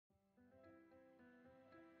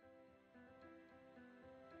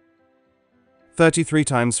33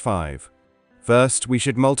 times 5. First, we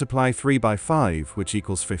should multiply 3 by 5, which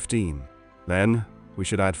equals 15. Then, we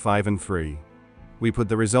should add 5 and 3. We put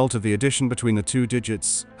the result of the addition between the two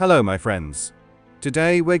digits. Hello, my friends.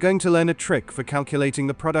 Today, we're going to learn a trick for calculating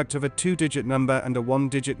the product of a 2-digit number and a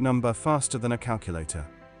 1-digit number faster than a calculator.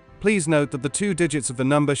 Please note that the two digits of the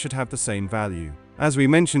number should have the same value. As we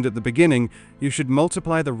mentioned at the beginning, you should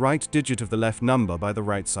multiply the right digit of the left number by the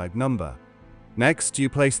right side number. Next, you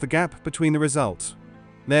place the gap between the result.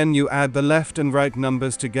 Then you add the left and right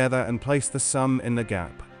numbers together and place the sum in the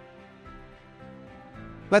gap.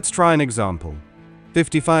 Let's try an example.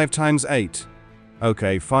 55 times 8.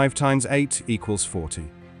 Okay, 5 times 8 equals 40.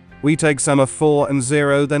 We take sum of 4 and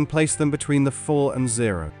 0, then place them between the 4 and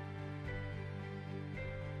 0.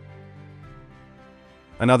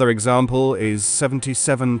 Another example is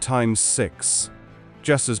 77 times 6.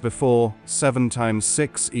 Just as before, 7 times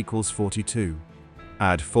 6 equals 42.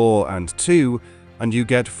 Add 4 and 2, and you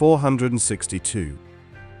get 462.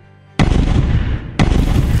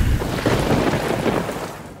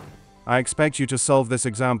 I expect you to solve this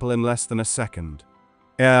example in less than a second.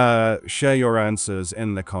 Share your answers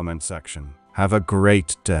in the comment section. Have a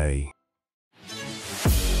great day.